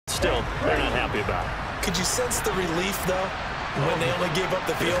still, they're not happy about it. Could you sense the relief, though, when they only gave up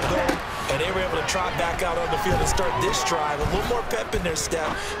the field goal and they were able to trot back out on the field and start this drive, a little more pep in their step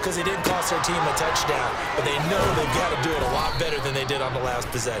because they didn't cost their team a touchdown, but they know they've got to do it a lot better than they did on the last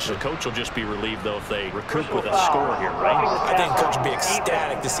possession. The coach will just be relieved, though, if they recoup with a score here, right? I think coach will be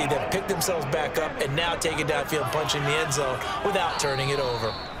ecstatic to see them pick themselves back up and now take it downfield, punching the end zone without turning it over.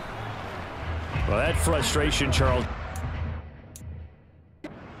 Well, that frustration, Charles,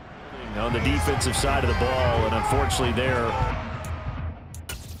 on the defensive side of the ball, and unfortunately there.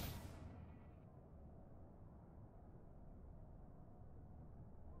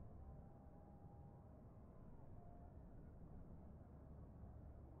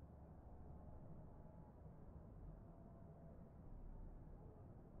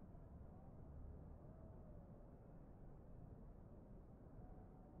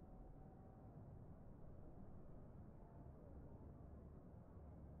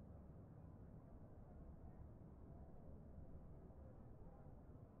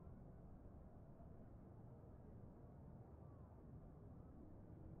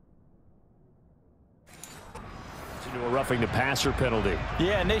 Into a roughing the passer penalty.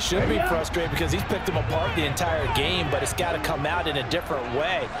 Yeah, and they should be frustrated because he's picked them apart the entire game, but it's got to come out in a different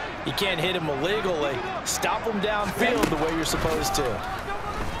way. You can't hit him illegally. Stop him downfield the way you're supposed to.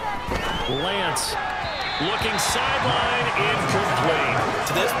 Lance looking sideline, incomplete.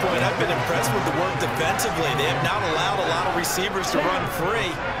 To this point, I've been impressed with the work defensively. They have not allowed a lot of receivers to run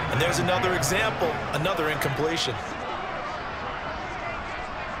free, and there's another example, another incompletion.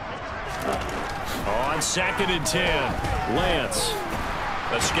 On 2nd and 10, Lance.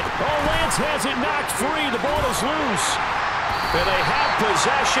 Lance has it knocked free. The ball is loose. And they have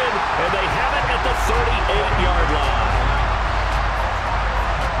possession, and they have it at the 38-yard line.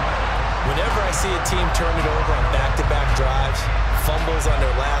 Whenever I see a team turn it over on back-to-back drives, fumbles on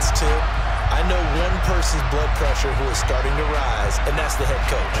their last two, I know one person's blood pressure who is starting to rise, and that's the head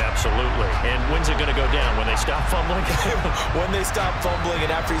coach. Absolutely. And when's it going to go down? When they stop fumbling? When they stop fumbling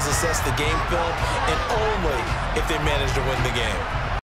and after he's assessed the game film, and only if they manage to win the game.